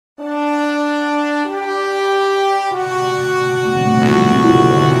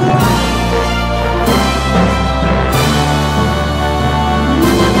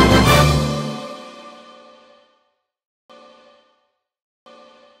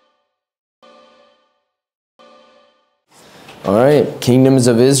All right, kingdoms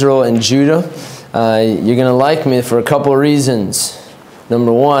of Israel and Judah. You're going to like me for a couple of reasons.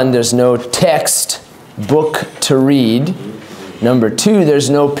 Number one, there's no text book to read. Number two,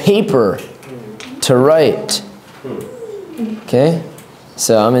 there's no paper to write. Okay?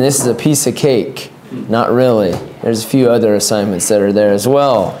 So, I mean, this is a piece of cake. Not really. There's a few other assignments that are there as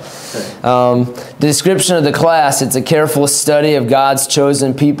well. The description of the class, it's a careful study of God's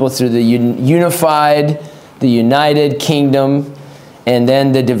chosen people through the unified, the united kingdom, and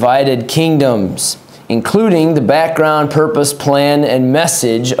then the divided kingdoms, including the background, purpose, plan, and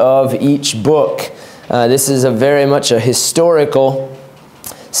message of each book. This is very much a historical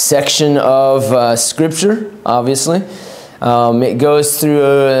section of Scripture, obviously. It goes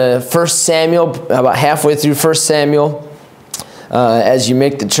through 1 Samuel, about halfway through 1 Samuel, as you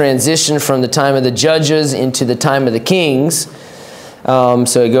make the transition from the time of the judges into the time of the kings.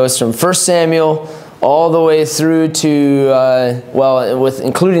 So it goes from 1 Samuel all the way through to, with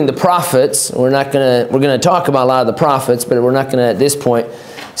including the prophets. We're going to talk about a lot of the prophets, but we're not going to, at this point,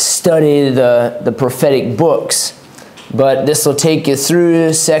 study the prophetic books. But this will take you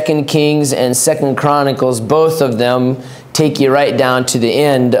through 2 Kings and 2 Chronicles. Both of them take you right down to the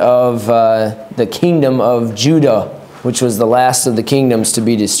end of the kingdom of Judah, which was the last of the kingdoms to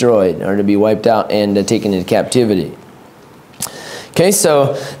be destroyed, or to be wiped out and taken into captivity. Okay,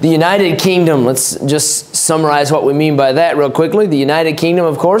 so the United Kingdom, let's just summarize what we mean by that real quickly. The United Kingdom,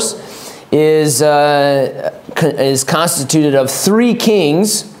 of course, is constituted of 3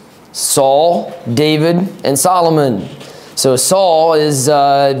 kings: Saul, David, and Solomon. So Saul is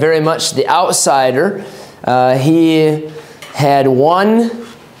very much the outsider. He had one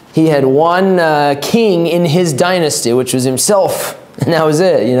king in his dynasty, which was himself, and that was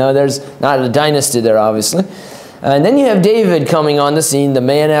it. You know, there's not a dynasty there, obviously. And then you have David coming on the scene, the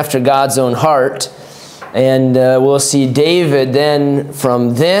man after God's own heart. And we'll see David then,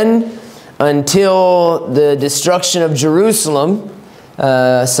 from then until the destruction of Jerusalem,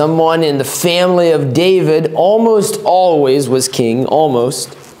 someone in the family of David almost always was king,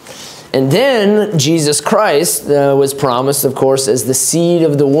 almost. And then Jesus Christ was promised, of course, as the seed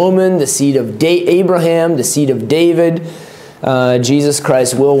of the woman, the seed of Abraham, the seed of David. Jesus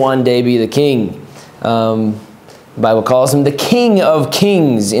Christ will one day be the king. The Bible calls him the King of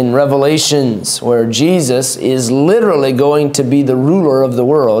Kings in Revelations, where Jesus is literally going to be the ruler of the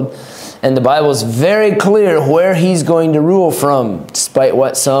world. And the Bible is very clear where he's going to rule from, despite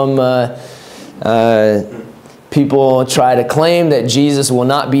what some people try to claim, that Jesus will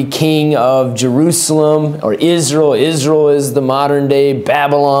not be king of Jerusalem or Israel. Israel is the modern day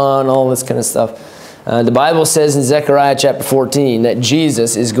Babylon, all this kind of stuff. The Bible says in Zechariah chapter 14 that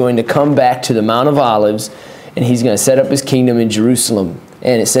Jesus is going to come back to the Mount of Olives, and he's going to set up his kingdom in Jerusalem.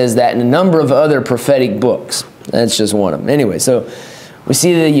 And it says that in a number of other prophetic books. That's just one of them. Anyway, so we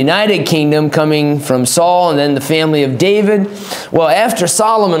see the United Kingdom coming from Saul and then the family of David. Well, after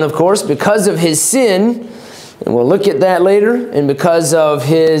Solomon, of course, because of his sin, and we'll look at that later, and because of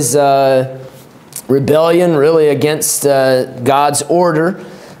his rebellion really against God's order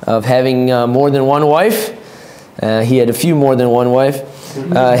of having more than one wife, he had a few more than one wife.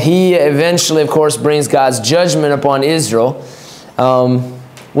 He eventually, of course, brings God's judgment upon Israel.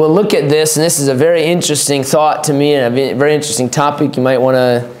 We'll look at this, and this is a very interesting thought to me, and a very interesting topic. You might want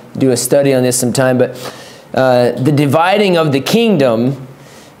to do a study on this sometime. But the dividing of the kingdom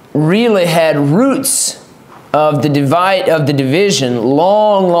really had roots of the division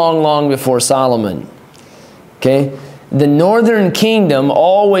long before Solomon. Okay, the northern kingdom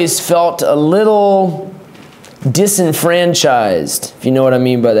always felt a little disenfranchised, if you know what I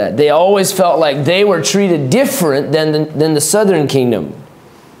mean by that. They always felt like they were treated different than the southern kingdom.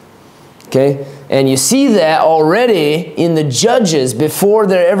 Okay? And you see that already in the judges before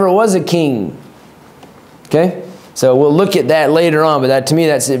there ever was a king. Okay? So we'll look at that later on, but to me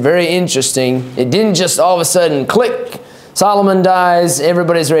that's very interesting. It didn't just all of a sudden click, Solomon dies,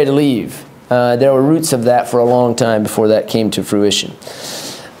 everybody's ready to leave. There were roots of that for a long time before that came to fruition.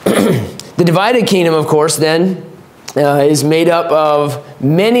 The divided kingdom, of course, then, is made up of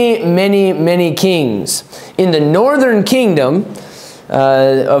many kings. In the northern kingdom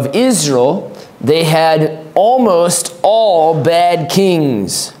of Israel, they had almost all bad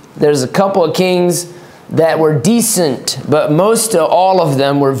kings. There's a couple of kings that were decent, but most of all of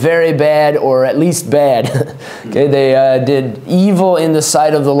them were very bad, or at least bad. Okay, they did evil in the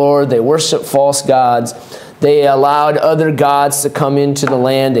sight of the Lord. They worshiped false gods. They allowed other gods to come into the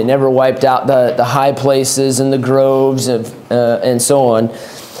land. They never wiped out the high places and the groves and so on.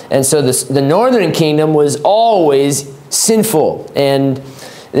 And so the northern kingdom was always sinful. And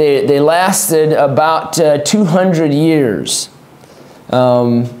They lasted about 200 years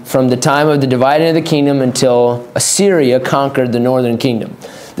from the time of the dividing of the kingdom until Assyria conquered the northern kingdom.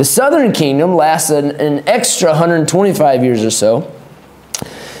 The southern kingdom lasted an extra 125 years or so.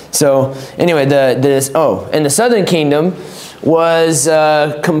 So anyway, and the southern kingdom was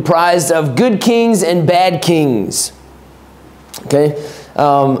comprised of good kings and bad kings. Okay,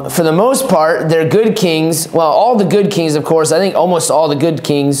 for the most part, they're good kings. Well, all the good kings, of course. I think almost all the good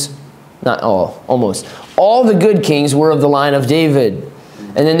kings, not all, almost all the good kings were of the line of David.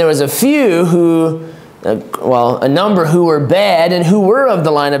 And then there was a few who, a number who were bad and who were of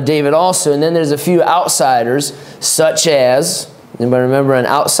the line of David also. And then there's a few outsiders, such as, anybody remember an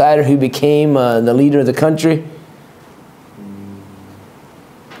outsider who became the leader of the country?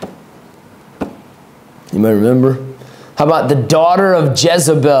 You might remember. How about the daughter of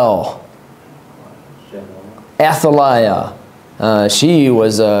Jezebel? Athaliah. She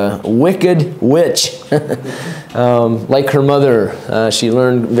was a wicked witch. Like her mother. She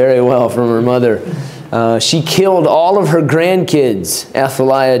learned very well from her mother. She killed all of her grandkids,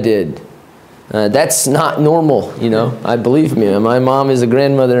 Athaliah did. That's not normal, you know. I believe me. My mom is a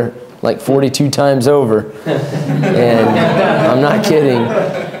grandmother like 42 times over. And I'm not kidding.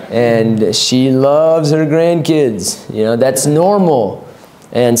 And she loves her grandkids. You know, that's normal.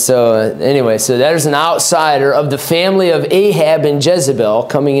 And so, anyway, so there's an outsider of the family of Ahab and Jezebel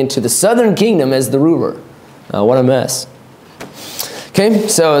coming into the southern kingdom as the ruler. What a mess. Okay,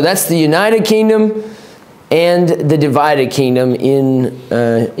 so that's the united kingdom and the divided kingdom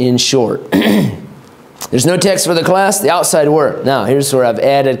in short. There's no text for the class. The outside word. Now, here's where I've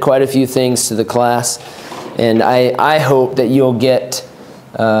added quite a few things to the class. And I hope that you'll get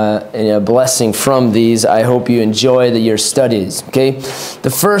a blessing from these. I hope you enjoy your studies. Okay, the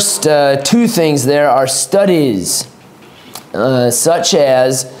first two things there are studies, such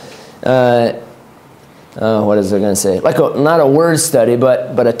as what is I going to say? Like not a word study,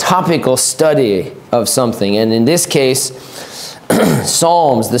 but a topical study of something. And in this case,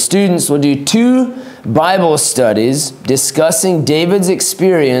 Psalms. The students will do 2 Bible studies discussing David's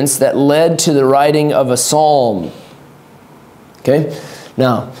experience that led to the writing of a psalm. Okay.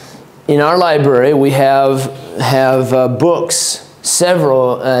 Now, in our library, we have books,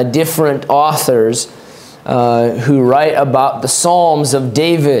 several different authors who write about the Psalms of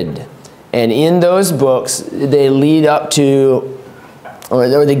David. And in those books, they lead up to,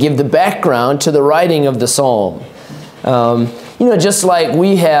 or they give the background to the writing of the psalm. You know, just like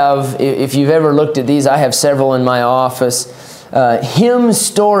we have, if you've ever looked at these, I have several in my office, hymn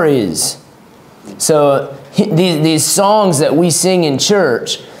stories. So these songs that we sing in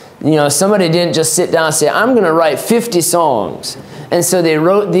church, you know, somebody didn't just sit down and say, I'm going to write 50 songs. And so they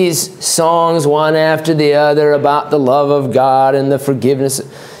wrote these songs one after the other about the love of God and the forgiveness.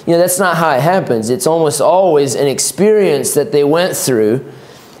 You know, that's not how it happens. It's almost always an experience that they went through,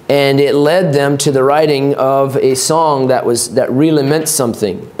 and it led them to the writing of a song that really meant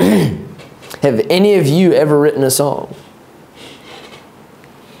something. Have any of you ever written a song?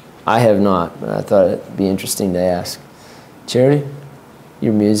 I have not. I thought it'd be interesting to ask. Charity,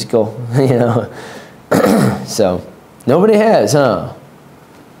 you're musical, you know. So, nobody has, huh?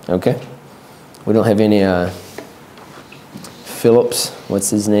 Okay. We don't have any Phillips. What's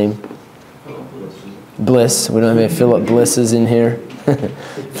his name? Bliss. We don't have any Philip Blisses in here.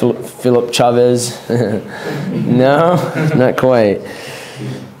 Philip Chavez. No, not quite.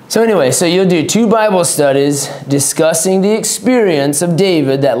 So anyway, so you'll do 2 Bible studies discussing the experience of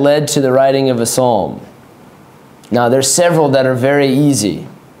David that led to the writing of a psalm. Now, there's several that are very easy,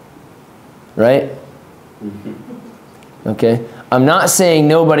 right? Okay. I'm not saying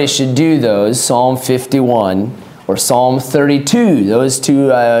nobody should do those, Psalm 51 or Psalm 32. Those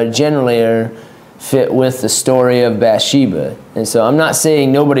 2 generally fit with the story of Bathsheba. And so I'm not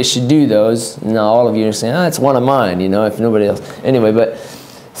saying nobody should do those. Now, all of you are saying, it's one of mine, you know, if nobody else. Anyway, but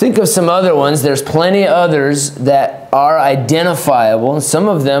think of some other ones. There's plenty others that are identifiable. Some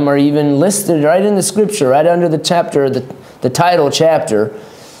of them are even listed right in the scripture, right under the chapter, the title chapter.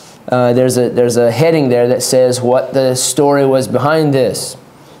 There's a heading there that says what the story was behind this.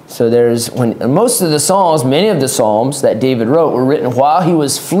 So most of the Psalms, many of the Psalms that David wrote were written while he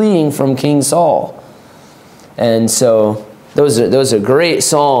was fleeing from King Saul. And so those are great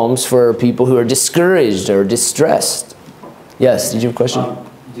Psalms for people who are discouraged or distressed. Yes, did you have a question?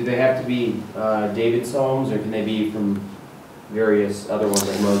 Do they have to be David's Psalms, or can they be from various other ones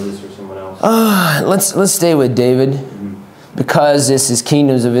like Moses or someone else? Let's stay with David, because this is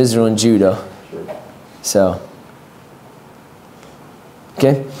kingdoms of Israel and Judah. Sure. So,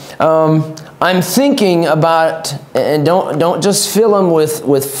 okay. I'm thinking about, and don't just fill them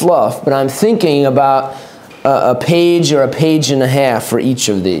with fluff, but I'm thinking about a page or a page and a half for each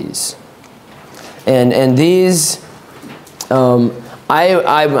of these. And these, I'm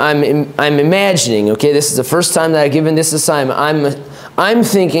imagining, okay, this is the first time that I've given this assignment, I'm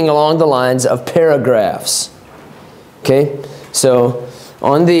thinking along the lines of paragraphs. Okay, so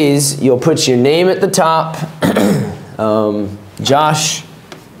on these, you'll put your name at the top, Josh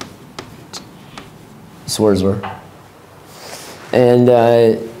Swersler, and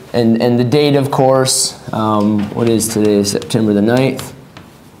the date, of course. What is today? September the 9th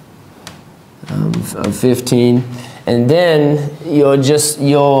of 15, and then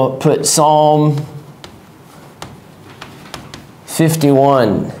you'll put Psalm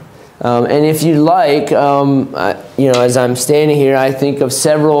 51. And if you like, as I'm standing here, I think of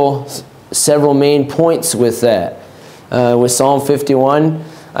several main points with that. With Psalm 51,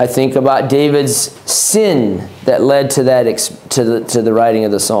 I think about David's sin that led to that to the writing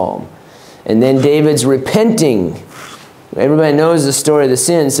of the psalm, and then David's repenting. Everybody knows the story of the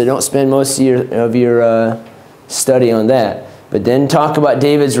sin, so don't spend most of your study on that. But then talk about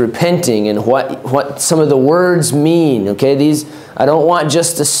David's repenting and what some of the words mean. Okay, I don't want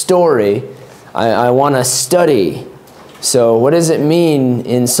just a story. I want a study. So what does it mean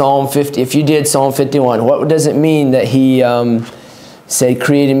in Psalm 50? If you did Psalm 51, what does it mean that he say,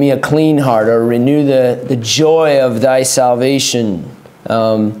 create in me a clean heart, or renew the joy of thy salvation?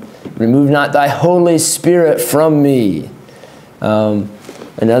 Remove not thy Holy Spirit from me.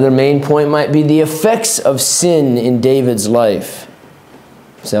 Another main point might be the effects of sin in David's life.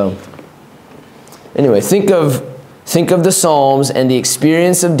 So, anyway, think of the Psalms and the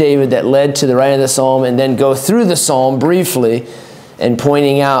experience of David that led to the writing of the Psalm, and then go through the Psalm briefly and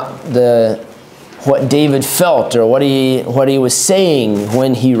pointing out what David felt, or what he was saying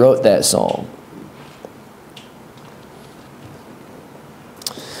when he wrote that Psalm.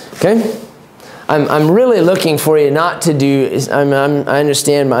 Okay? I'm really looking for you not to do, I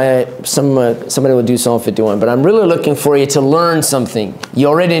understand somebody will do Psalm 51, but I'm really looking for you to learn something. You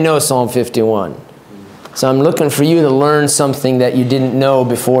already know Psalm 51. So I'm looking for you to learn something that you didn't know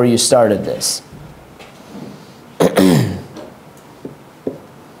before you started this.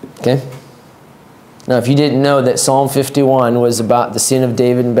 Okay? Now, if you didn't know that Psalm 51 was about the sin of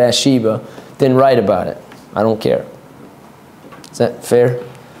David and Bathsheba, then write about it. I don't care. Is that fair?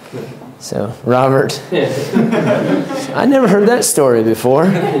 So, Robert, I never heard that story before.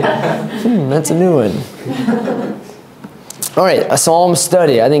 That's a new one. All right, a psalm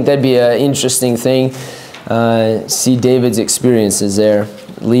study. I think that'd be an interesting thing. See David's experiences there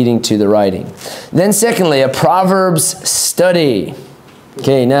leading to the writing. Then secondly, a Proverbs study.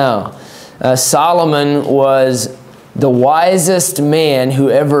 Okay, now, Solomon was the wisest man who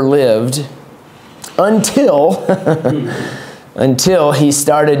ever lived until he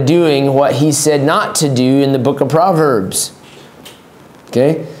started doing what he said not to do in the book of Proverbs.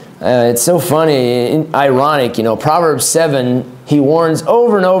 Okay? It's so funny, ironic, Proverbs 7, he warns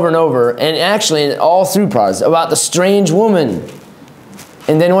over and over and over, and actually all through Proverbs, about the strange woman.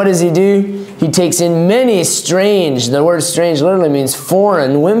 And then what does he do? He takes in many strange, the word strange literally means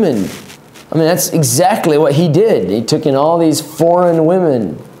foreign women. I mean, that's exactly what he did. He took in all these foreign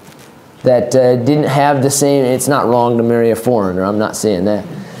women that didn't have the same, it's not wrong to marry a foreigner, I'm not saying that.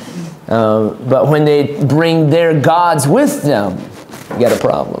 But when they bring their gods with them, you got a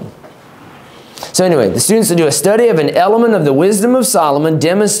problem. So anyway, the students will do a study of an element of the wisdom of Solomon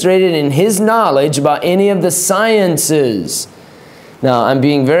demonstrated in his knowledge about any of the sciences. Now, I'm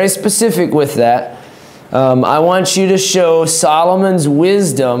being very specific with that. I want you to show Solomon's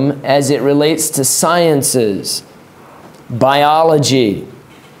wisdom as it relates to sciences, biology,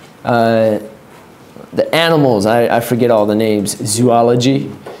 the animals, I forget all the names, zoology,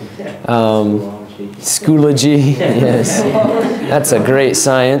 Schoology, yes. That's a great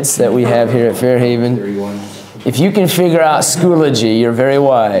science that we have here at Fairhaven. If you can figure out Schoology, you're very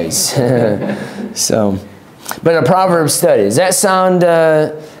wise. So, but a Proverbs study. Does that sound,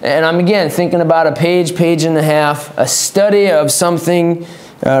 and I'm again thinking about a page and a half, a study of something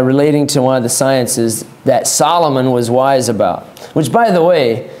relating to one of the sciences that Solomon was wise about. Which, by the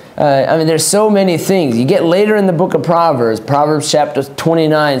way, I mean, there's so many things. You get later in the book of Proverbs, Proverbs chapter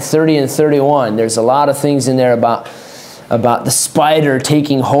 29, 30, and 31. There's a lot of things in there about the spider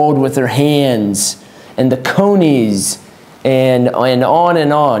taking hold with her hands, and the conies, and on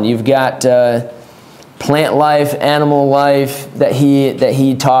and on. You've got plant life, animal life that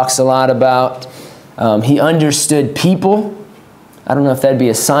he talks a lot about. He understood people. I don't know if that'd be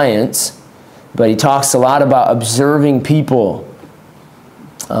a science, but he talks a lot about observing people.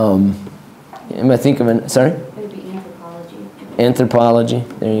 Am I thinking of sorry? It would be anthropology. Anthropology.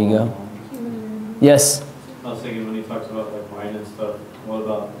 There you go. Yes? I was thinking when he talks about like wine and stuff, what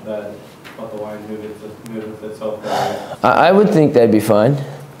about that, about the wine movement itself? I would think that'd be fine.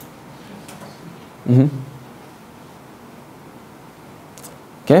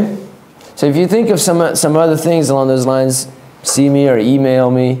 Okay? So if you think of some other things along those lines, see me or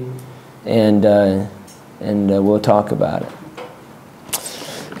email me, and we'll talk about it.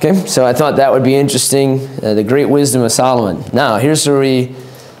 Okay, so I thought that would be interesting, the great wisdom of Solomon. Now, here's where we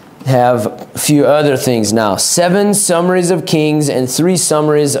have a few other things now. 7 summaries of kings and 3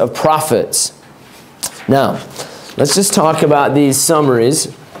 summaries of prophets. Now, let's just talk about these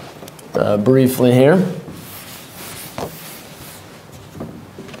summaries briefly here.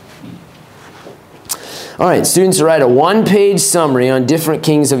 All right, students write a 1-page summary on different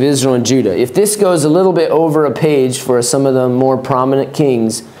kings of Israel and Judah. If this goes a little bit over a page for some of the more prominent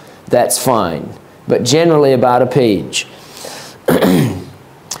kings, that's fine. But generally about a page.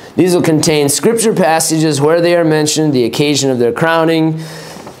 These will contain scripture passages where they are mentioned, the occasion of their crowning.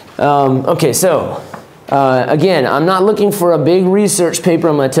 Okay, so again, I'm not looking for a big research paper.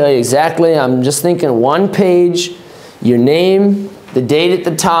 I'm going to tell you exactly. I'm just thinking 1 page, your name, the date at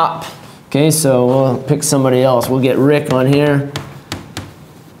the top. Okay, so we'll pick somebody else. We'll get Rick on here.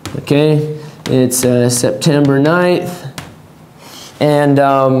 Okay, it's September 9th. And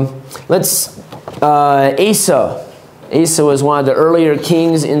Asa. Asa was one of the earlier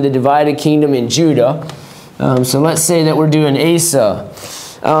kings in the divided kingdom in Judah. So let's say that we're doing Asa.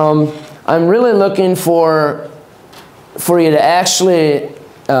 I'm really looking for you to actually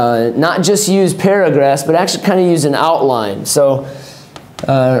not just use paragraphs, but actually kind of use an outline. So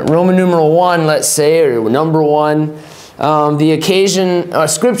Roman numeral 1, let's say, or number 1, the occasion,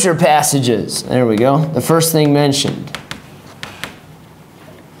 scripture passages. There we go. The first thing mentioned.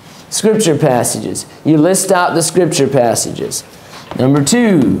 Scripture passages. You list out the scripture passages. Number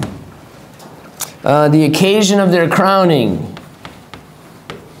 2, the occasion of their crowning.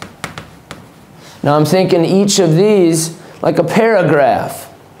 Now I'm thinking each of these like a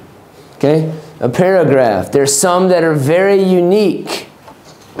paragraph. Okay? A paragraph. There's some that are very unique.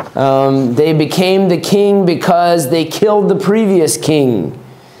 They became the king because they killed the previous king.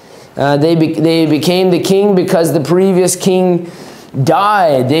 They became the king because the previous king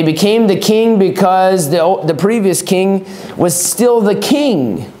died. They became the king because the previous king was still the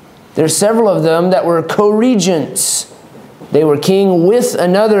king. There's several of them that were co-regents. They were king with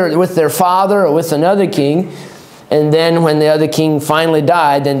their father or with another king, and then when the other king finally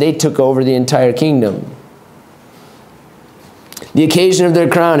died, then they took over the entire kingdom. The occasion of their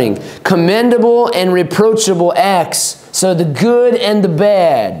crowning. Commendable and reproachable acts. So the good and the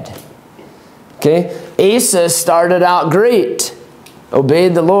bad. Okay? Asa started out great.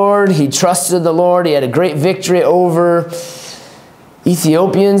 Obeyed the Lord. He trusted the Lord. He had a great victory over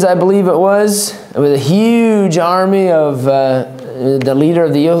Ethiopians, I believe it was. With a huge army of, the leader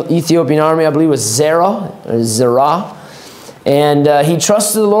of the Ethiopian army, I believe was Zerah. And he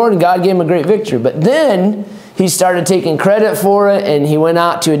trusted the Lord, and God gave him a great victory. But then he started taking credit for it, and he went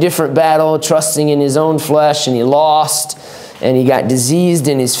out to a different battle, trusting in his own flesh, and he lost, and he got diseased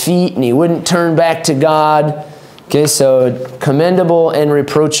in his feet, and he wouldn't turn back to God. Okay, so commendable and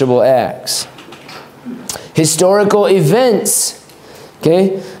reproachable acts. Historical events.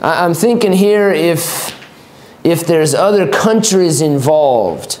 Okay, I'm thinking here if there's other countries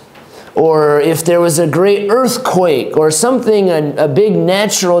involved, or if there was a great earthquake or something, a big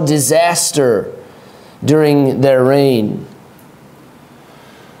natural disaster during their reign.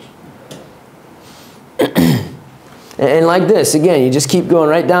 And like this, again, you just keep going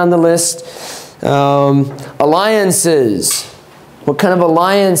right down the list. Alliances. What kind of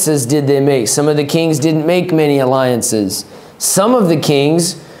alliances did they make? Some of the kings didn't make many alliances. Some of the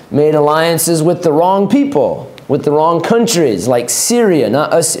kings made alliances with the wrong people, with the wrong countries, like Syria,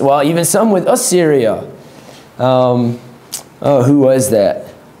 not us. Well, even some with Assyria. Who was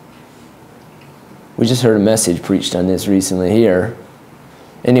that? We just heard a message preached on this recently here.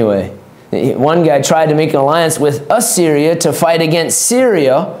 Anyway, one guy tried to make an alliance with Assyria to fight against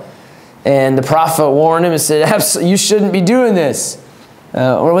Syria, and the prophet warned him and said, you shouldn't be doing this.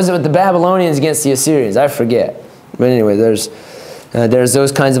 Or was it with the Babylonians against the Assyrians? I forget. But anyway, there's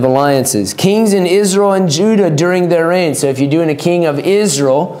those kinds of alliances. Kings in Israel and Judah during their reign. So if you're doing a king of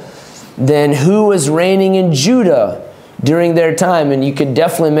Israel, then who was reigning in Judah during their time? And you could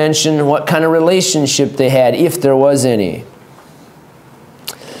definitely mention what kind of relationship they had, if there was any.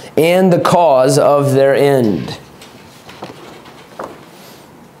 And the cause of their end.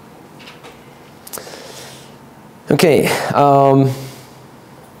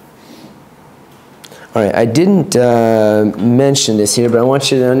 All right, I didn't mention this here, but I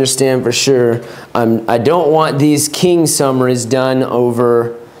want you to understand for sure, I don't want these king summaries done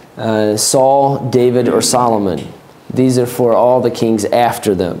over Saul, David, or Solomon. These are for all the kings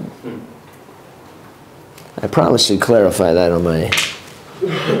after them. I probably should clarify that on my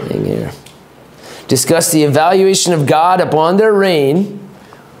thing here. Discuss the evaluation of God upon their reign.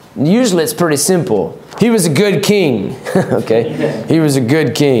 Usually it's pretty simple. He was a good king. Okay? He was a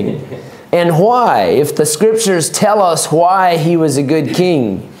good king. And why? If the scriptures tell us why he was a good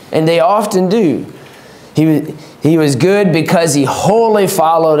king, and they often do. He was good because he wholly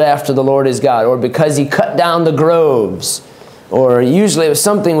followed after the Lord his God, or because he cut down the groves, or usually it was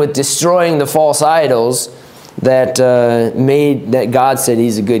something with destroying the false idols that that God said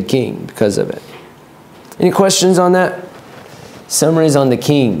he's a good king because of it. Any questions on that? Summaries on the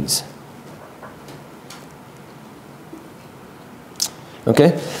kings.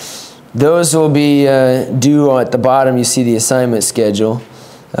 Okay. Those will be due at the bottom. You see the assignment schedule.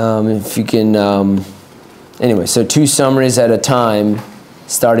 If you can, anyway, so 2 summaries at a time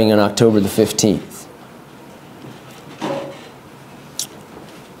starting on October the 15th.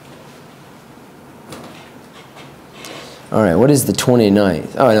 All right, what is the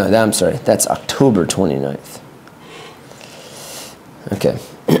 29th? Oh, no, I'm sorry. That's October 29th. Okay.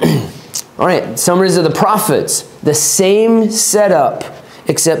 All right, summaries of the prophets. The same setup,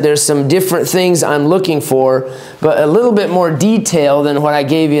 except there's some different things I'm looking for, but a little bit more detail than what I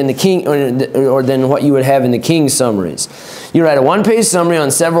gave you in the king, or than what you would have in the king summaries. You write a 1-page summary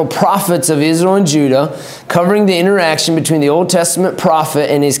on several prophets of Israel and Judah, covering the interaction between the Old Testament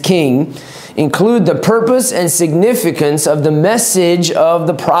prophet and his king. Include the purpose and significance of the message of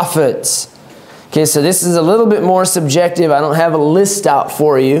the prophets. Okay, so this is a little bit more subjective. I don't have a list out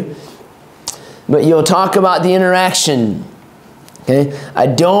for you, but you'll talk about the interaction. Okay, I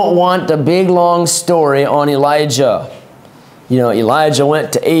don't want a big long story on Elijah. You know, Elijah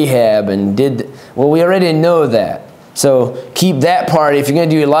went to Ahab and did, well, we already know that. So keep that part, if you're going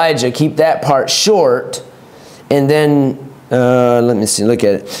to do Elijah, keep that part short, and then, let me see, look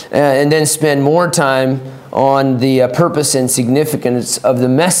at it. And then spend more time on the purpose and significance of the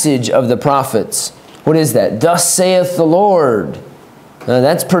message of the prophets. What is that? Thus saith the Lord.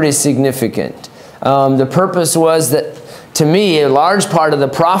 That's pretty significant. The purpose was that, to me, a large part of the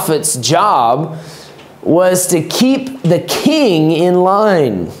prophet's job was to keep the king in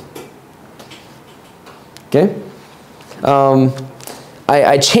line. Okay?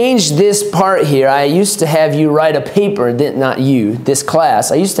 I changed this part here. I used to have you write a paper, not you, this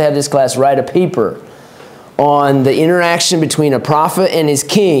class. I used to have this class write a paper on the interaction between a prophet and his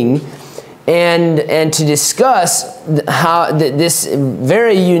king, and to discuss how this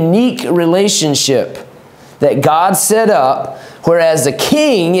very unique relationship that God set up, whereas the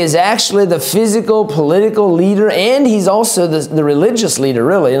king is actually the physical, political leader, and he's also the religious leader,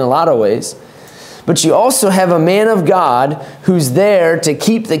 really, in a lot of ways. But you also have a man of God who's there to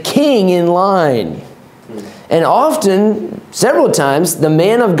keep the king in line. And often, several times, the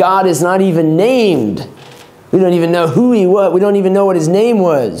man of God is not even named. We don't even know who he was. We don't even know what his name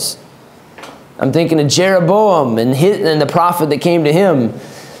was. I'm thinking of Jeroboam and the prophet that came to him.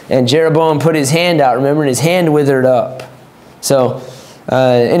 And Jeroboam put his hand out, remember, and his hand withered up. So,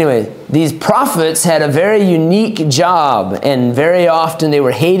 anyway, these prophets had a very unique job, and very often they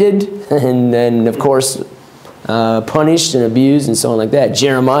were hated and of course, punished and abused and so on like that.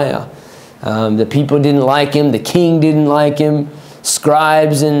 Jeremiah, the people didn't like him, the king didn't like him,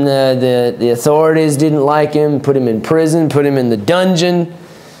 scribes and the authorities didn't like him, put him in prison, put him in the dungeon,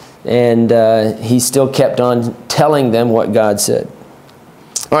 and he still kept on telling them what God said.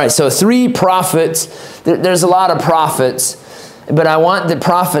 All right, so 3 prophets. There's a lot of prophets, but I want the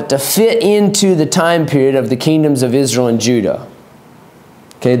prophet to fit into the time period of the kingdoms of Israel and Judah.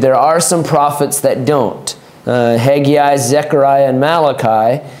 Okay, there are some prophets that don't. Haggai, Zechariah, and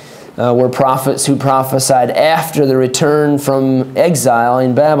Malachi were prophets who prophesied after the return from exile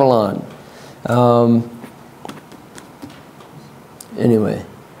in Babylon. Anyway,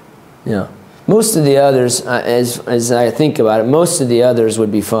 yeah. Most of the others, as I think about it, most of the others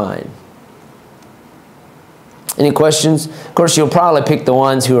would be fine. Any questions? Of course, you'll probably pick the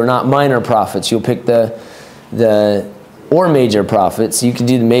ones who are not minor prophets. You'll pick or major prophets. You can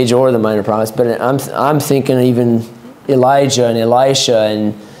do the major or the minor prophets. But I'm thinking even Elijah and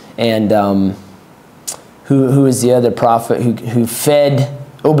Elisha and who is the other prophet who fed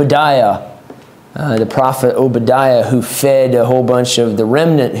Obadiah. The prophet Obadiah, who fed a whole bunch of the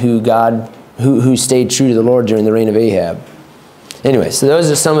remnant who stayed true to the Lord during the reign of Ahab. Anyway, so those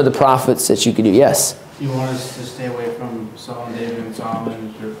are some of the prophets that you could do. Yes? You want us to stay away from Saul and David and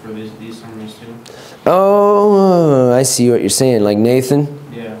Solomon for these summaries too? Oh, I see what you're saying, like Nathan?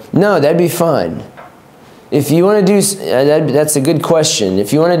 Yeah. No, that'd be fine. If you want to do, that's a good question.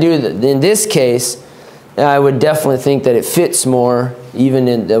 If you want to do, in this case, I would definitely think that it fits more,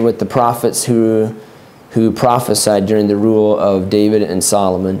 even with the prophets who prophesied during the rule of David and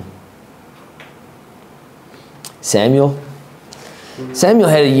Solomon. Samuel? Samuel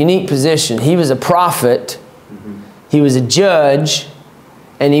had a unique position. He was a prophet, he was a judge,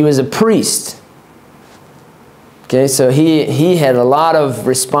 and he was a priest. Okay, so he had a lot of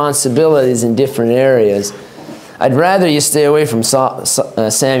responsibilities in different areas. I'd rather you stay away from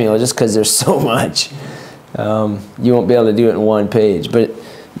Samuel just because there's so much. You won't be able to do it in one page. But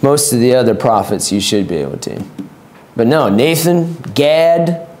most of the other prophets you should be able to. But no, Nathan,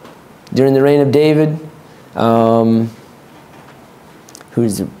 Gad, during the reign of David.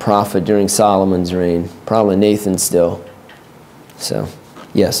 Who's the prophet during Solomon's reign? Probably Nathan still. So,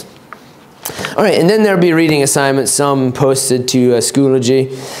 yes. All right, and then there'll be reading assignments, some posted to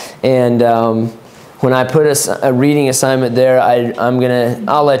Schoology. And when I put a reading assignment there,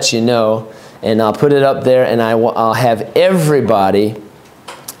 I'll let you know. And I'll put it up there, and I'll have everybody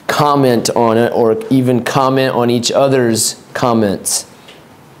comment on it, or even comment on each other's comments.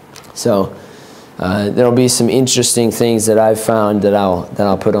 So there'll be some interesting things that I've found that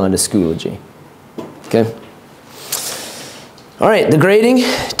I'll put onto Schoology. Okay. All right, the grading,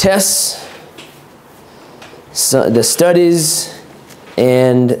 tests, the studies,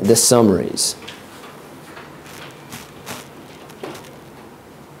 and the summaries.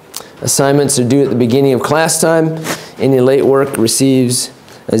 Assignments are due at the beginning of class time. Any late work receives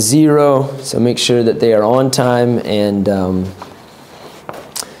a 0, so make sure that they are on time and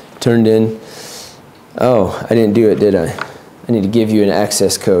turned in. Oh, I didn't do it, did I? I need to give you an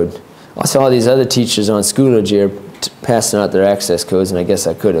access code. Also, all these other teachers on Schoology are passing out their access codes, and I guess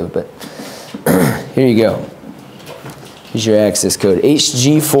I could have, but here you go. Here's your access code,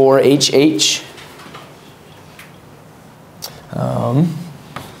 HG4HH.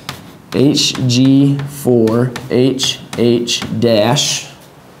 HG4HH dash,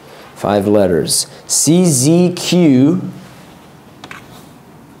 5 letters. CZQXF.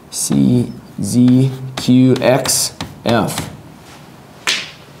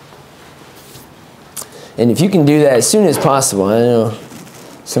 And if you can do that as soon as possible, I know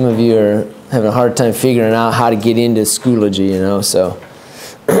some of you are having a hard time figuring out how to get into Schoology, you know, so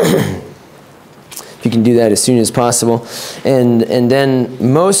if you can do that as soon as possible. And then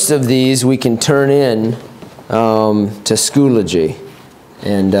most of these we can turn in to Schoology.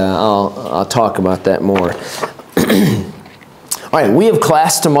 And I'll talk about that more. All right, we have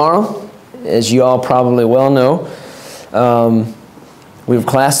class tomorrow, as you all probably well know. We have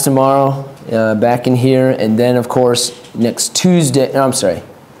class tomorrow back in here. And then, of course, next Tuesday, no, I'm sorry,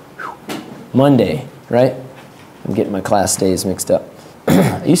 Monday, right? I'm getting my class days mixed up.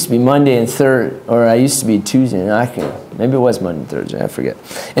 It used to be Monday and or I used to be Tuesday, and maybe it was Monday and Thursday, I forget.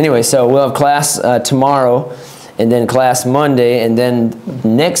 Anyway, so we'll have class tomorrow, and then class Monday, and then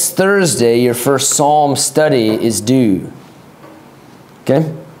next Thursday, your first Psalm study is due.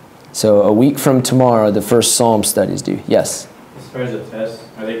 Okay? So a week from tomorrow, the first Psalm study is due. Yes? As far as the tests,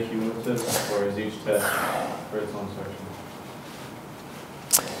 are they cumulative, or is each test for its own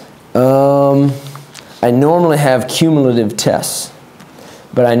section? I normally have cumulative tests.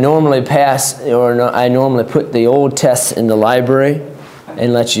 But I normally I normally put the old tests in the library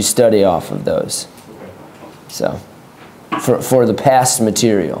and let you study off of those. So, for the past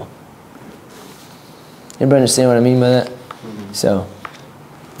material. Everybody understand what I mean by that? Mm-hmm. So,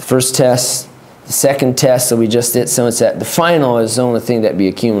 the first test, the second test that we just did, so it's at the final is the only thing that'd be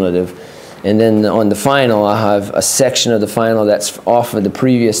a cumulative. And then on the final, I'll have a section of the final that's off of the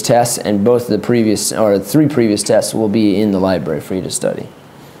previous tests, and both of the previous, or 3 previous tests will be in the library for you to study.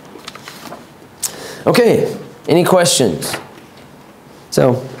 Okay, any questions?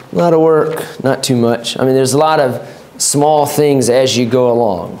 So, a lot of work, not too much. I mean, there's a lot of small things as you go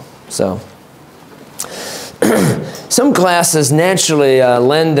along. So, some classes naturally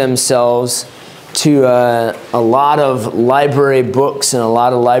lend themselves to a lot of library books and a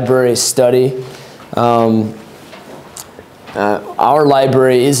lot of library study. Our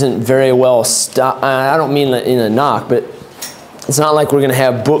library isn't very well stocked. I don't mean in a knock, but it's not like we're going to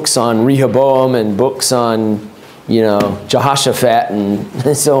have books on Rehoboam and books on, you know, Jehoshaphat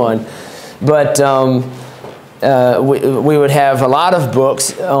and so on. But we would have a lot of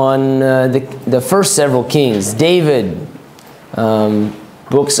books on the first several kings. David,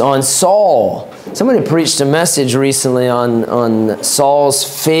 books on Saul. Somebody preached a message recently on Saul's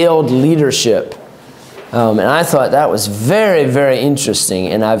failed leadership. And I thought that was very, very interesting.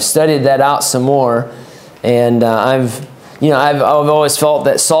 And I've studied that out some more. And I've always felt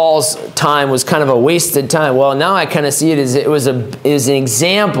that Saul's time was kind of a wasted time. Well, now I kind of see it as it was an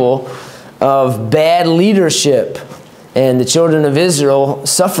example of bad leadership. And the children of Israel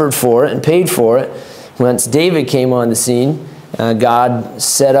suffered for it and paid for it. Once David came on the scene, God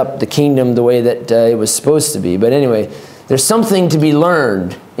set up the kingdom the way that it was supposed to be. But anyway, there's something to be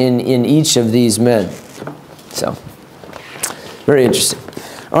learned in each of these men. So, very interesting.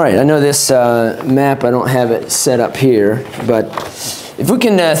 All right, I know this map, I don't have it set up here, but if we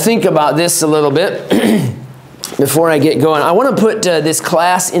can think about this a little bit before I get going. I want to put this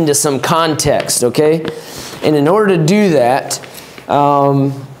class into some context, okay? And in order to do that,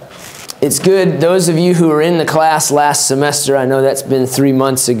 it's good, those of you who were in the class last semester, I know that's been 3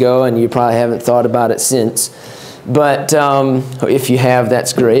 months ago and you probably haven't thought about it since, but if you have,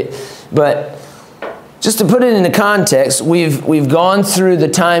 that's great. But just to put it into context, we've gone through the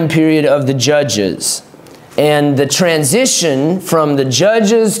time period of the judges. And the transition from the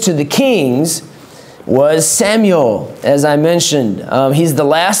judges to the kings was Samuel, as I mentioned. He's the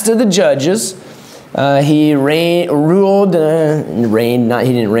last of the judges. He ruled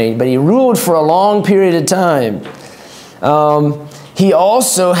for a long period of time. He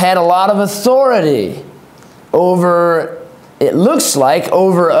also had a lot of authority over, it looks like,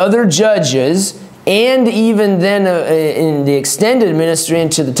 over other judges. And even then in the extended ministry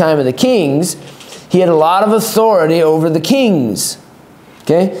into the time of the kings, he had a lot of authority over the kings.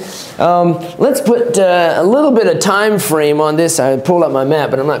 Okay? Let's put a little bit of time frame on this. I pulled up my map,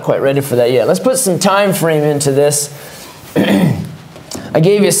 but I'm not quite ready for that yet. Let's put some time frame into this. I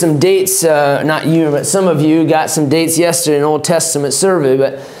gave you some dates, not you, but some of you got some dates yesterday in Old Testament survey.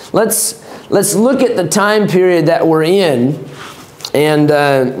 But let's look at the time period that we're in and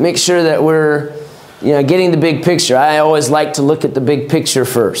make sure that we're getting the big picture. I always like to look at the big picture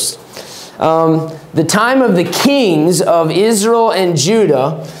first. The time of the kings of Israel and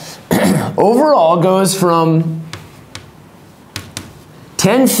Judah overall goes from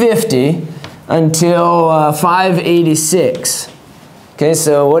 1050 until 586. Okay,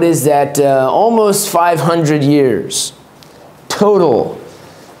 so what is that? Almost 500 years total.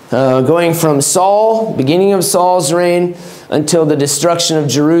 Going from Saul, beginning of Saul's reign, until the destruction of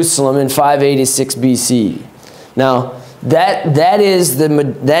Jerusalem in 586 BC. Now, that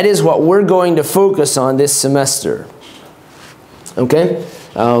is what we're going to focus on this semester. Okay?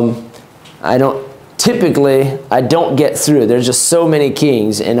 I don't get through it. There's just so many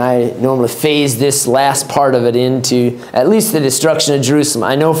kings, and I normally phase this last part of it into at least the destruction of Jerusalem.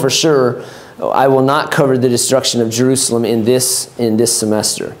 I know for sure I will not cover the destruction of Jerusalem in this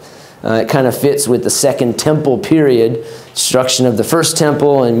semester. It kind of fits with the Second Temple period, destruction of the First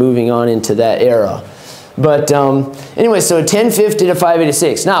Temple, and moving on into that era. But anyway, so 1050 to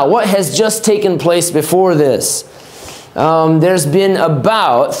 586. Now, what has just taken place before this? There's been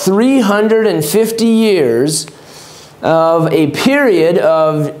about 350 years of a period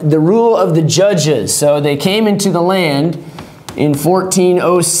of the rule of the judges. So they came into the land in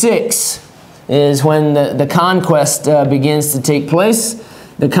 1406 is when the conquest begins to take place.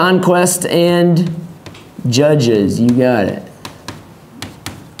 The conquest and judges, you got it.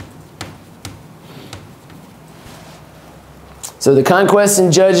 So the conquest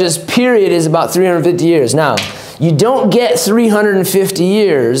and judges period is about 350 years. Now, you don't get 350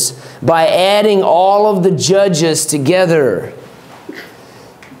 years by adding all of the judges together.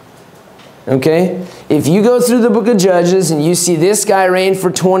 Okay? If you go through the book of Judges and you see this guy reigned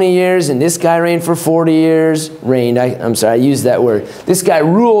for 20 years and this guy reigned for 40 years, I'm sorry, I used that word. This guy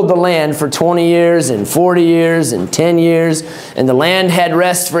ruled the land for 20 years and 40 years and 10 years, and the land had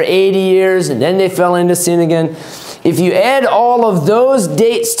rest for 80 years, and then they fell into sin again. If you add all of those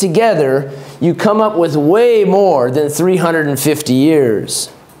dates together, you come up with way more than 350 years.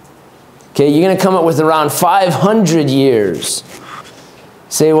 Okay, you're going to come up with around 500 years.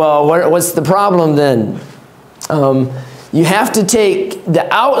 Say, well, what's the problem then? You have to take the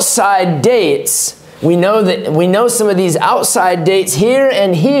outside dates. We know some of these outside dates here,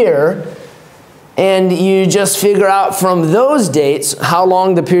 and you just figure out from those dates how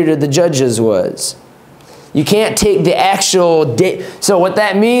long the period of the judges was. You can't take the actual date. So what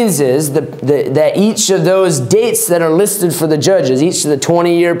that means is that each of those dates that are listed for the judges, each of the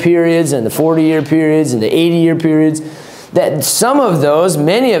 20-year periods and the 40-year periods and the 80-year periods, that some of those,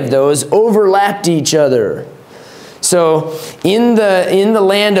 many of those, overlapped each other. So in the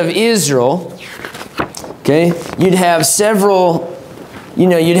land of Israel, okay, you'd have several you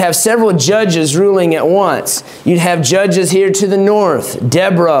know, you'd have several judges ruling at once. You'd have judges here to the north.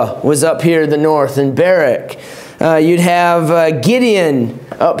 Deborah was up here in the north, and Barak. You'd have Gideon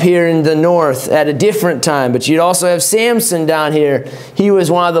up here in the north at a different time. But you'd also have Samson down here. He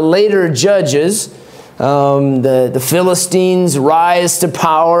was one of the later judges. The Philistines' rise to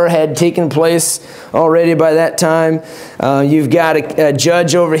power had taken place already by that time. You've got a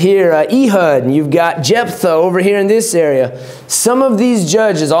judge over here, Ehud, and you've got Jephthah over here in this area. Some of these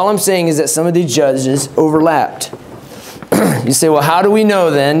judges, all I'm saying is that some of these judges overlapped. You say, well, how do we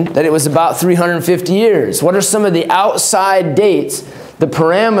know then that it was about 350 years? What are some of the outside dates, the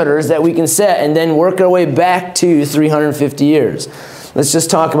parameters that we can set, and then work our way back to 350 years? Let's just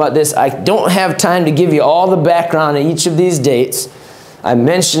talk about this. I don't have time to give you all the background on each of these dates. I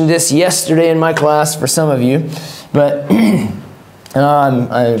mentioned this yesterday in my class for some of you, but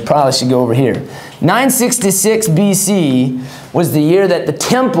I probably should go over here. 966 BC was the year that the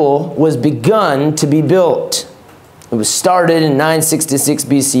temple was begun to be built. It was started in 966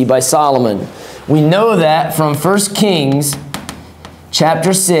 BC by Solomon. We know that from 1 Kings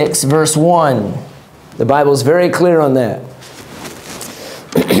chapter 6, verse 1. The Bible is very clear on that.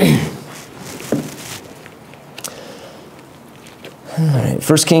 All right,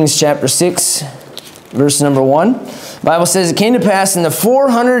 1 Kings chapter 6, verse number 1. The Bible says, it came to pass in the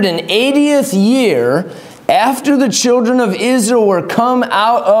 480th year after the children of Israel were come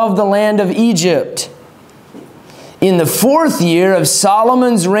out of the land of Egypt, in the 4th year of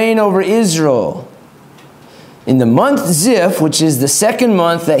Solomon's reign over Israel, in the month Ziph, which is the 2nd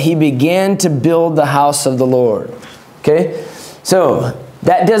month, that he began to build the house of the Lord. Okay? So,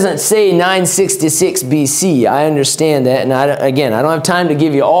 that doesn't say 966 BC. I understand that. And again, I don't have time to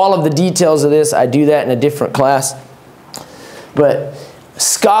give you all of the details of this. I do that in a different class. But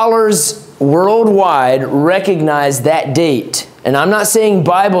scholars worldwide recognize that date. And I'm not saying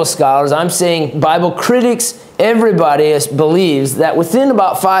Bible scholars. I'm saying Bible critics. Everybody believes that within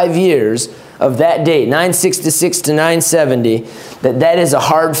about 5 years of that date, 966 to 970, that is a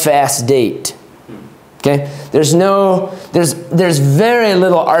hard, fast date. Okay? There's very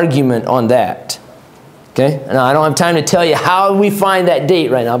little argument on that. Okay? Now, I don't have time to tell you how we find that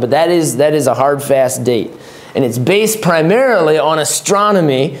date right now, but that is a hard, fast date. And it's based primarily on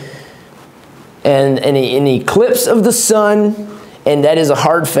astronomy and an eclipse of the sun, and that is a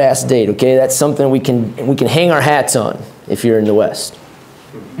hard, fast date. Okay? That's something we can hang our hats on if you're in the West.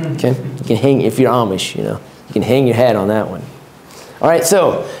 Okay? You can hang, if you're Amish, you know, you can hang your hat on that one. All right,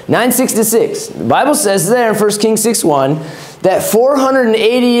 so 966. The Bible says there in 1 Kings 6:1 that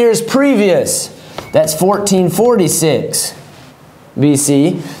 480 years previous, that's 1446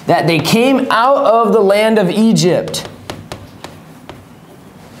 BC, that they came out of the land of Egypt.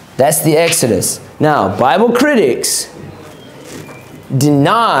 That's the Exodus. Now, Bible critics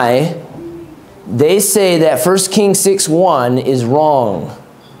deny, they say that 1 Kings 6:1 is wrong.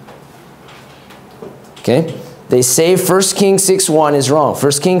 Okay? They say 1 Kings 6:1 is wrong.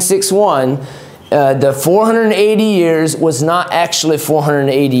 1 Kings 6:1, the 480 years was not actually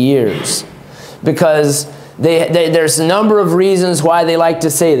 480 years. Because there's a number of reasons why they like to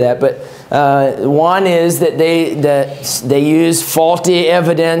say that. But one is that they use faulty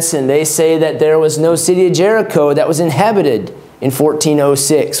evidence, and they say that there was no city of Jericho that was inhabited in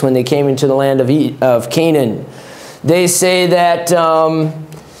 1406 when they came into the land of Canaan. They say that...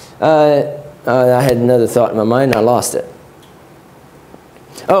 I had another thought in my mind, and I lost it.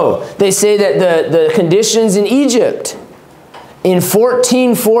 Oh, they say that the conditions in Egypt in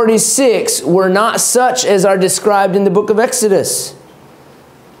 1446 were not such as are described in the book of Exodus.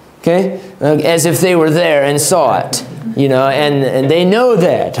 Okay? As if they were there and saw it. You know, and they know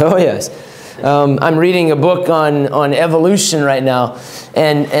that. Oh, yes. I'm reading a book on evolution right now.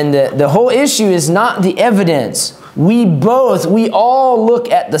 And the whole issue is not the evidence. We all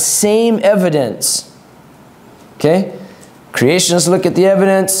look at the same evidence. Okay? Creationists look at the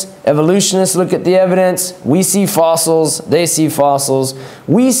evidence. Evolutionists look at the evidence. We see fossils. They see fossils.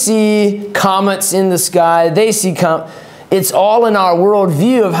 We see comets in the sky. They see comets. It's all in our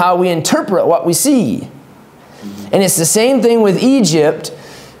worldview of how we interpret what we see. And it's the same thing with Egypt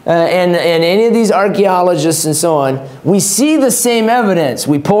and any of these archaeologists and so on. We see the same evidence.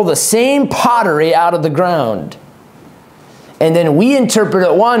 We pull the same pottery out of the ground. And then we interpret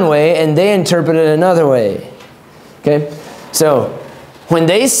it one way, and they interpret it another way. Okay? So, when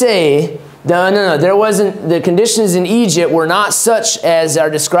they say, no, there wasn't, the conditions in Egypt were not such as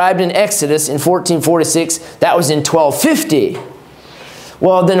are described in Exodus in 1446, that was in 1250.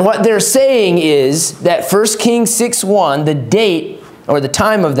 Well, then what they're saying is that 1 Kings 6:1, the date, or the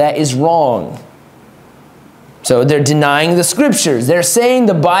time of that, is wrong. So they're denying the Scriptures. They're saying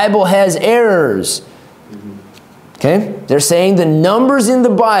the Bible has errors. Okay? They're saying the numbers in the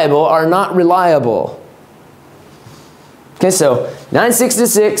Bible are not reliable. Okay, so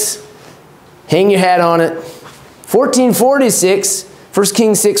 966, hang your hat on it. 1446, 1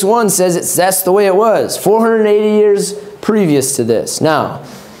 Kings 6:1 says that's the way it was. 480 years previous to this. Now,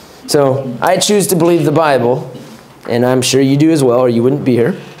 so I choose to believe the Bible, and I'm sure you do as well, or you wouldn't be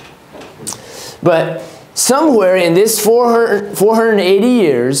here. But somewhere in this 480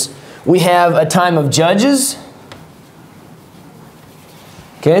 years, we have a time of judges.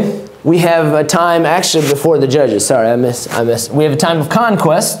 Okay? We have a time, actually before the judges. Sorry, I missed. We have a time of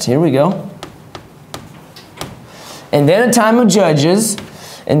conquest. Here we go. And then a time of judges.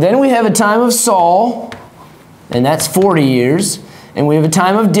 And then we have a time of Saul. And that's 40 years. And we have a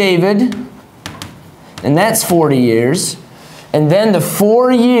time of David. And that's 40 years. And then the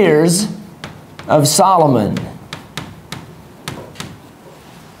 4 years of Solomon.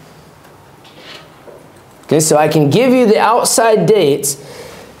 Okay, so I can give you the outside dates,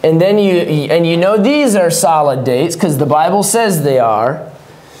 and then you know these are solid dates because the Bible says they are.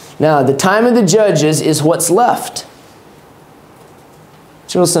 Now, the time of the judges is what's left.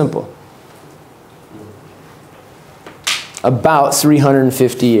 It's real simple. About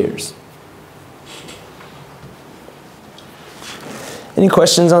 350 years. Any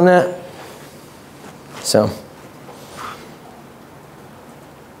questions on that? So,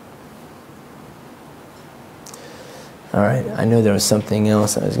 all right, I know there was something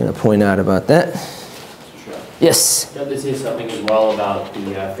else I was going to point out about that. Sure. Yes? Does this say something as well about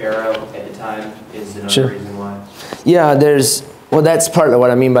the Pharaoh at the time? Is another reason why? Yeah, well, that's part of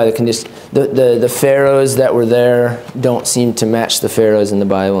what I mean by the condition. The pharaohs that were there don't seem to match the pharaohs in the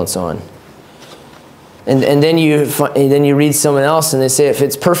Bible and so on. And then you read someone else and they say it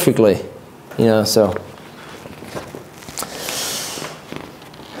fits perfectly, you know. So,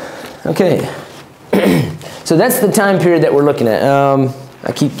 okay, so that's the time period that we're looking at.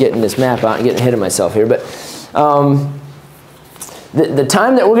 I keep getting this map out and getting ahead of myself here, but the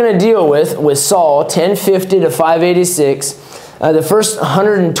time that we're going to deal with Saul, 1050 to 586. The first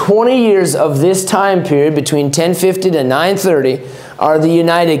 120 years of this time period, between 1050 to 930, are the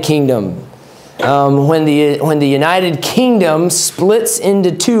United Kingdom. When the United Kingdom splits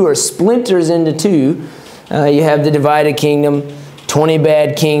into two, or splinters into two, you have the divided kingdom, 20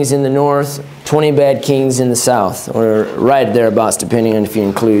 bad kings in the north, 20 bad kings in the south, or right thereabouts, depending on if you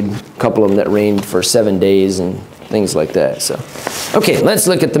include a couple of them that reigned for 7 days and things like that. So, okay, let's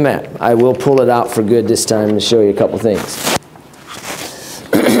look at the map. I will pull it out for good this time to show you a couple things.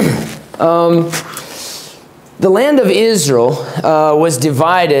 The land of Israel was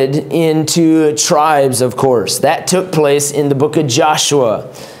divided into tribes, of course. That took place in the book of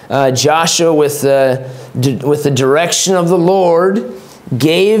Joshua. Joshua, with the direction of the Lord,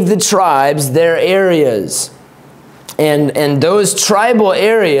 gave the tribes their areas. And those tribal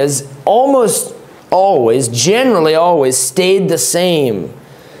areas almost always, generally always, stayed the same.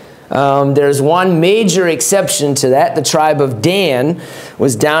 There's one major exception to that. The tribe of Dan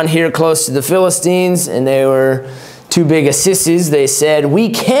was down here close to the Philistines, and they were too big a sissies. They said, we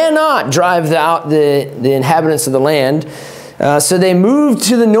cannot drive out the inhabitants of the land. So they moved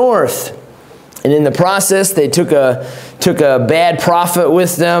to the north. And in the process, they took a bad prophet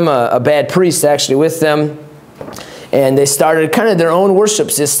with them, a bad priest actually with them. And they started kind of their own worship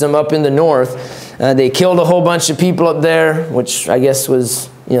system up in the north. They killed a whole bunch of people up there, which I guess was,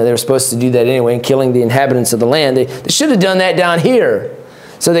 you know, they were supposed to do that anyway, and killing the inhabitants of the land. They should have done that down here.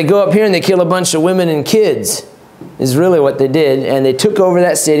 So they go up here and they kill a bunch of women and kids, is really what they did. And they took over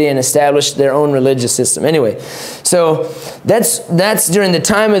that city and established their own religious system. Anyway, so that's during the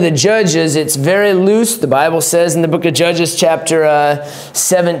time of the judges. It's very loose. The Bible says in the book of Judges, chapter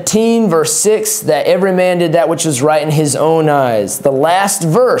 17, verse 6, that every man did that which was right in his own eyes. The last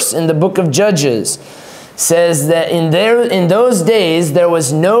verse in the book of Judges says that in those days there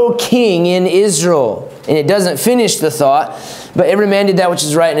was no king in Israel. And it doesn't finish the thought, but every man did that which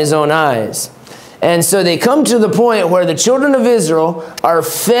is right in his own eyes. And so they come to the point where the children of Israel are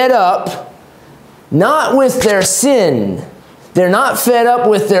fed up, not with their sin. They're not fed up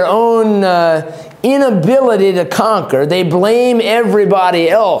with their own inability to conquer. They blame everybody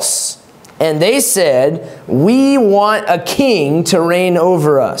else. And they said, we want a king to reign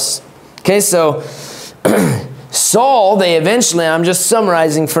over us. Okay, so Saul, they eventually, I'm just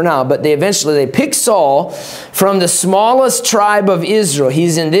summarizing for now, but they pick Saul from the smallest tribe of Israel.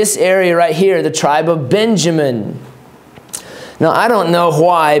 He's in this area right here, the tribe of Benjamin. Now, I don't know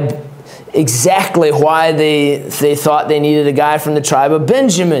exactly why they thought they needed a guy from the tribe of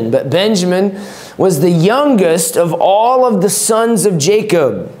Benjamin, but Benjamin was the youngest of all of the sons of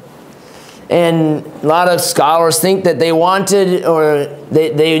Jacob. And a lot of scholars think that they wanted, or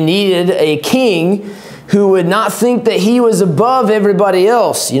they needed a king who would not think that he was above everybody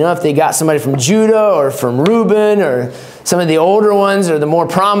else. You know, if they got somebody from Judah or from Reuben or some of the older ones or the more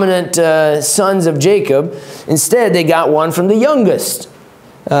prominent sons of Jacob, instead they got one from the youngest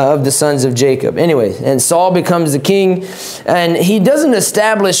of the sons of Jacob. Anyway, and Saul becomes the king, and he doesn't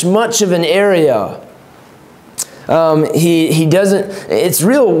establish much of an area. He doesn't, it's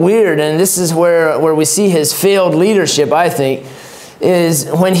real weird, and this is where we see his failed leadership, I think, is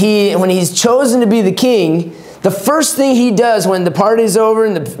when he's chosen to be the king, the first thing he does when the party's over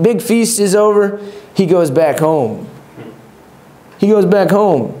and the big feast is over, he goes back home. He goes back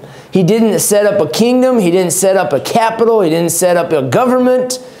home. He didn't set up a kingdom. He didn't set up a capital. He didn't set up a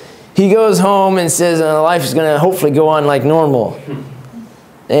government. He goes home and says, life is going to hopefully go on like normal.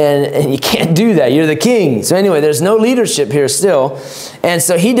 And you can't do that. You're the king. So anyway, there's no leadership here still. And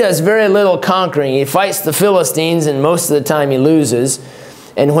so he does very little conquering. He fights the Philistines, and most of the time he loses.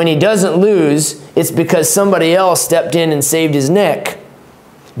 And when he doesn't lose, it's because somebody else stepped in and saved his neck.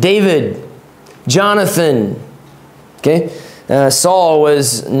 David, Jonathan. Okay? Saul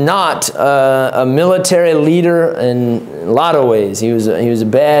was not a military leader in a lot of ways. He was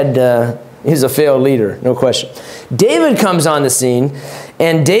a failed leader, no question. David comes on the scene,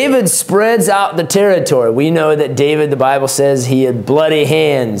 and David spreads out the territory. We know that David, the Bible says, he had bloody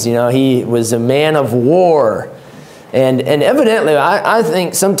hands. You know, he was a man of war. And evidently, I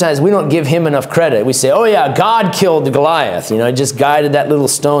think sometimes we don't give him enough credit. We say, oh yeah, God killed Goliath. You know, he just guided that little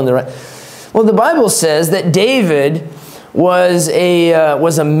stone. Well, the Bible says that David was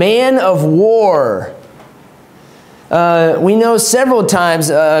a man of war. We know several times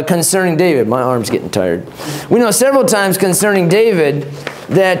concerning David. My arm's getting tired. We know several times concerning David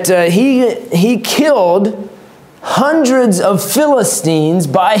that he killed hundreds of Philistines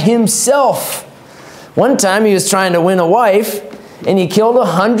by himself. One time he was trying to win a wife, and he killed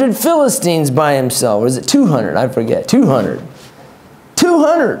 100 Philistines by himself. Or is it 200? I forget. 200.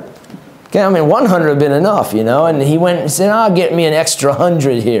 200. Okay, I mean, 100 would have been enough, you know. And he went and said, I'll get me an extra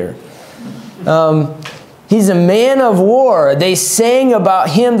 100 here. He's a man of war. They sang about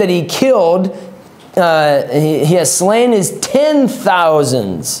him that he killed. He has slain his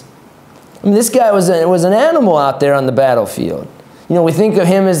 10,000s. I mean, this guy was an animal out there on the battlefield. You know, we think of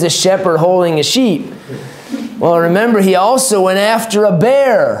him as the shepherd holding a sheep. Well, remember, he also went after a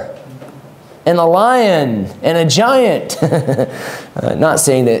bear and a lion and a giant. Not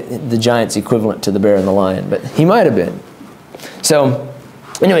saying that the giant's equivalent to the bear and the lion, but he might have been. So,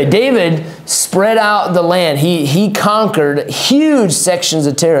 anyway, David spread out the land. He conquered huge sections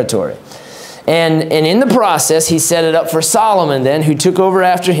of territory. And in the process, he set it up for Solomon then, who took over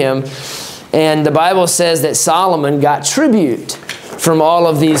after him. And the Bible says that Solomon got tribute from all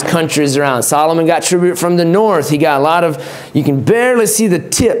of these countries around. Solomon got tribute from the north. He got a lot of, you can barely see the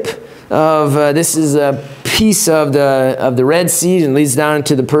tip of, this is a piece of the Red Sea and leads down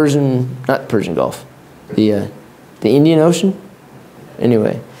into the not Persian Gulf, the Indian Ocean.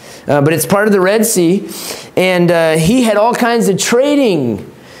 Anyway, but it's part of the Red Sea, and he had all kinds of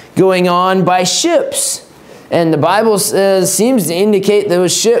trading going on by ships. And the Bible seems to indicate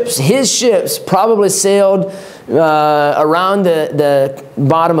those ships, his ships, probably sailed around the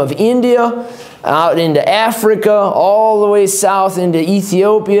bottom of India, out into Africa, all the way south into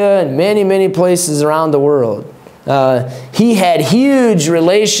Ethiopia, and many, many places around the world. He had huge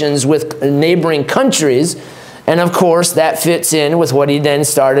relations with neighboring countries. And of course, that fits in with what he then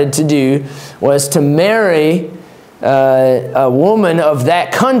started to do, was to marry a woman of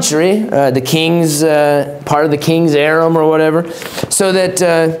that country, the king's, part of the king's harem or whatever, so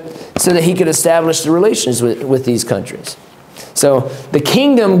that he could establish the relations with these countries. So the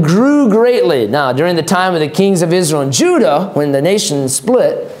kingdom grew greatly. Now, during the time of the kings of Israel and Judah, when the nation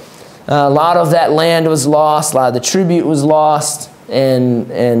split, a lot of that land was lost, a lot of the tribute was lost,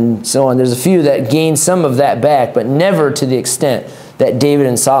 and so on. There's a few that gained some of that back, but never to the extent that David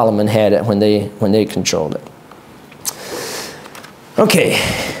and Solomon had it when they controlled it. Okay.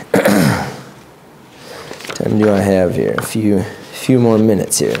 Time do I have here? A few more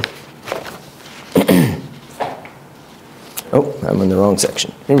minutes here. Oh, I'm in the wrong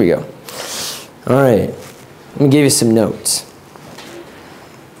section. Here we go. All right. Let me give you some notes.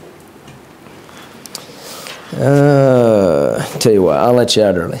 Tell you what, I'll let you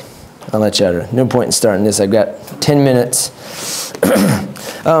out early. No point in starting this. I've got 10 minutes.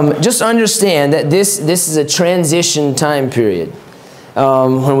 Just understand that this is a transition time period.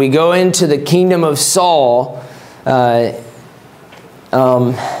 When we go into the kingdom of Saul,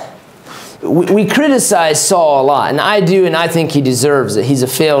 we criticize Saul a lot, and I do, and I think he deserves it. He's a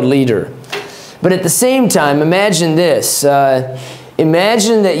failed leader. But at the same time, imagine this.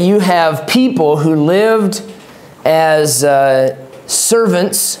 Imagine that you have people who lived as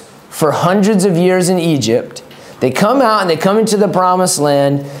servants for hundreds of years in Egypt. They come out and they come into the promised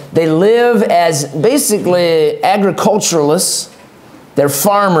land. They live as basically agriculturalists. They're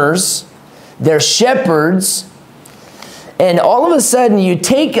farmers. They're shepherds. And all of a sudden you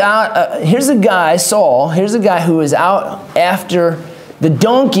take out, here's a guy, Saul, here's a guy who is out after the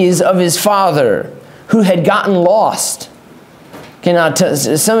donkeys of his father, who had gotten lost. Okay, now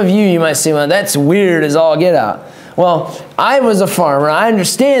some of you might say, well, that's weird as all get out. Well, I was a farmer. I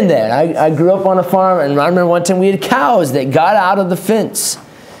understand that. I grew up on a farm, and I remember one time we had cows that got out of the fence.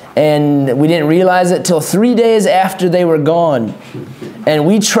 And we didn't realize it till 3 days after they were gone. And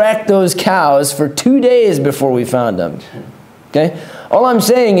we tracked those cows for 2 days before we found them. Okay? All I'm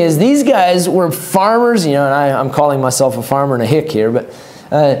saying is these guys were farmers, you know, and I'm calling myself a farmer and a hick here, but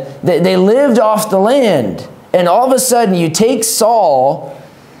they lived off the land. And all of a sudden you take Saul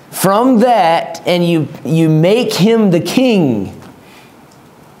from that and you make him the king.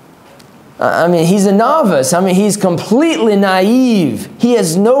 I mean, he's a novice. I mean, he's completely naive. He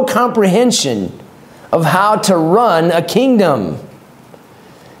has no comprehension of how to run a kingdom.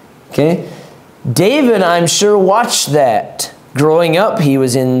 Okay? David, I'm sure, watched that. Growing up, he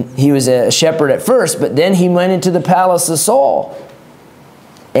was a shepherd at first, but then he went into the palace of Saul.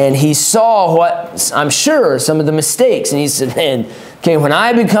 And he saw what, I'm sure, some of the mistakes. And he said, man, okay, when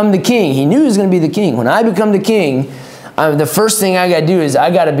I become the king, he knew he was going to be the king. When I become the king, the first thing I got to do is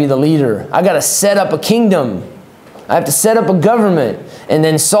I got to be the leader. I got to set up a kingdom. I have to set up a government. And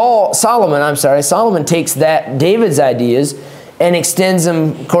then Solomon takes David's ideas and extends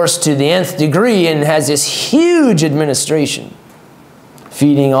them, of course, to the nth degree and has this huge administration,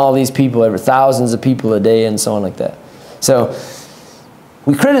 feeding all these people, over thousands of people a day and so on like that. So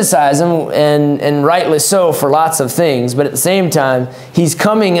we criticize him, and rightly so, for lots of things, but at the same time, he's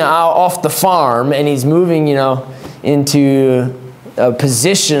coming out off the farm and he's moving, you know, into a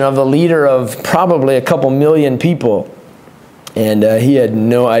position of the leader of probably a couple million people. And he had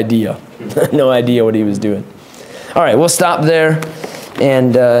no idea, no idea what he was doing. All right, we'll stop there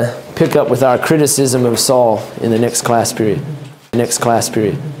and pick up with our criticism of Saul in the next class period. Next class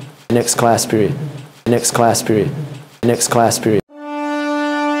period. Next class period. Next class period. Next class period.